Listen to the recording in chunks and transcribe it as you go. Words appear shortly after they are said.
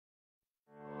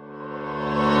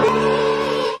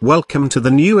Welcome to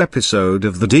the new episode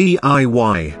of the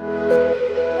DIY.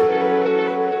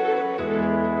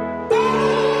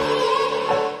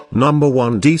 Number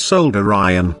 1. Desolder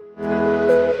iron.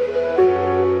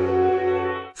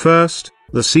 First,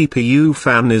 the CPU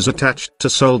fan is attached to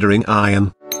soldering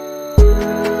iron.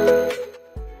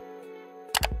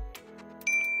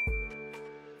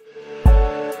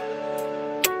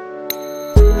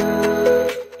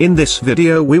 In this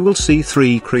video we will see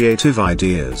 3 creative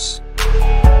ideas.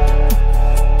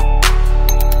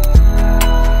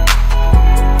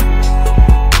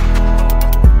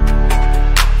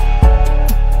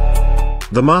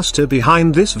 The master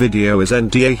behind this video is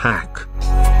NDA Hack.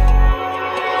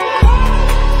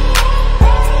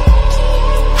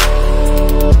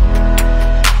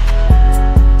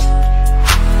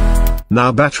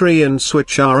 Now battery and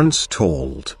switch are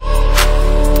installed.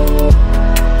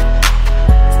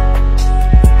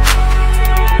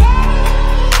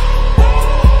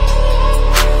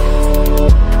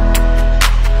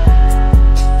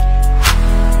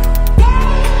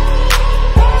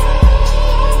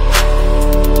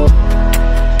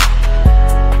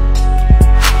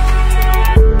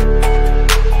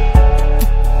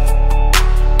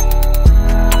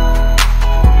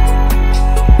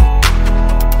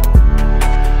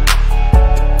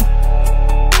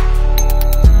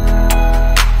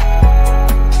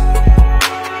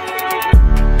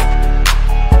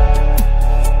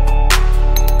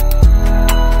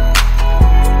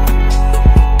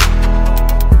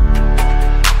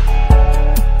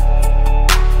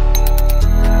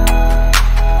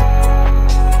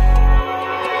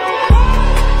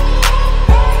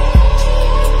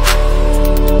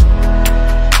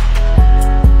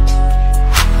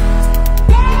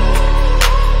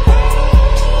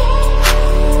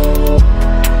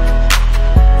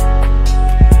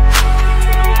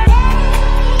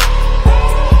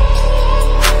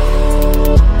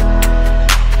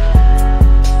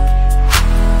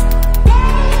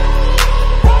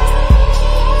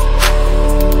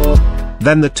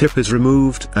 Then the tip is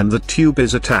removed and the tube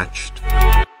is attached.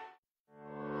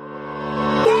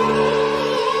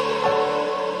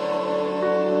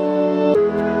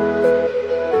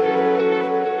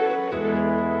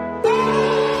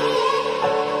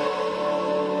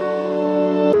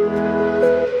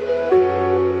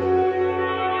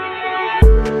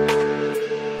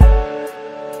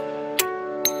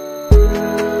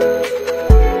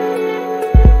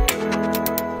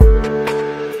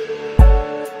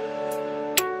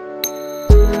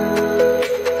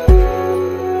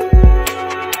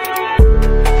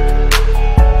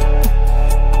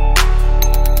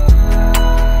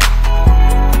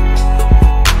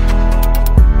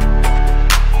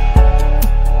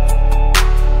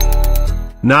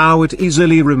 Now it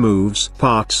easily removes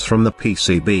parts from the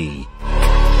PCB.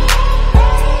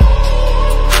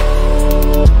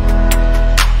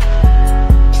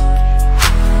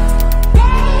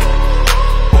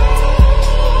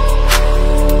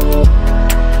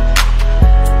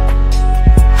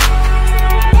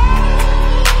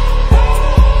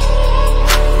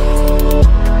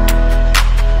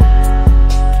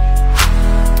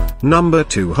 Number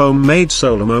 2. Homemade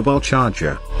solar mobile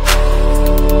charger.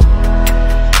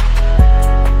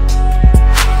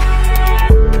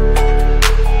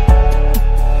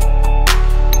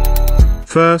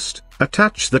 First,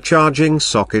 attach the charging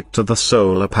socket to the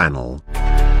solar panel.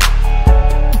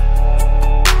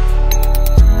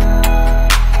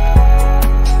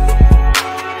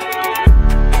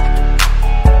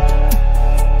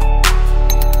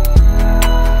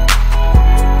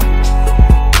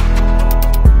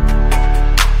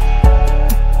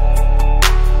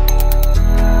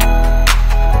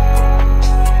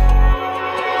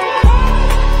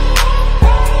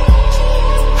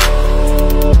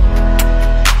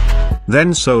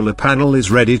 Then solar panel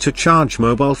is ready to charge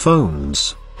mobile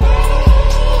phones.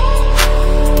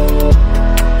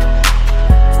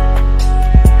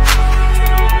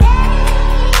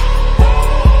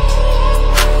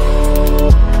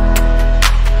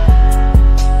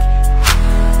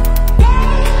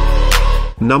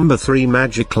 Number 3.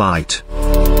 Magic light.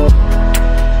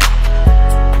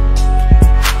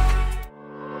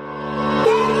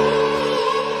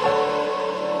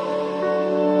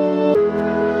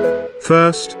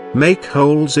 First, make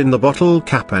holes in the bottle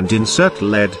cap and insert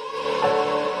lead.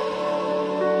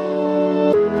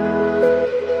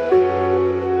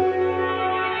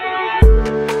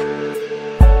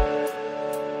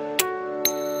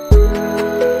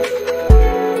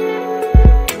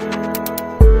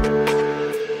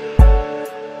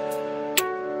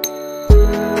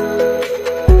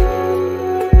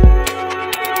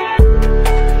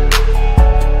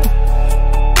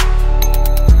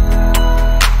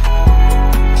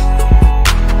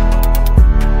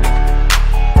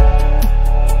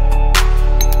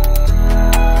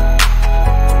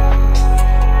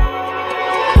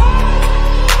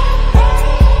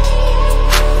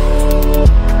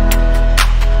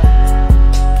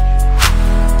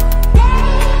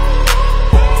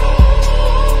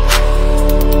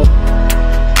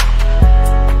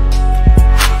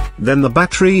 Then the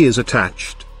battery is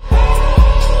attached.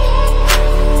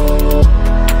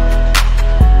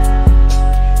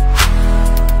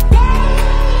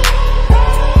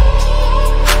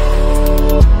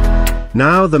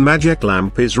 Now the magic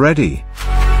lamp is ready.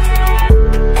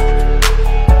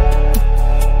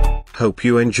 Hope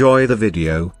you enjoy the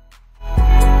video.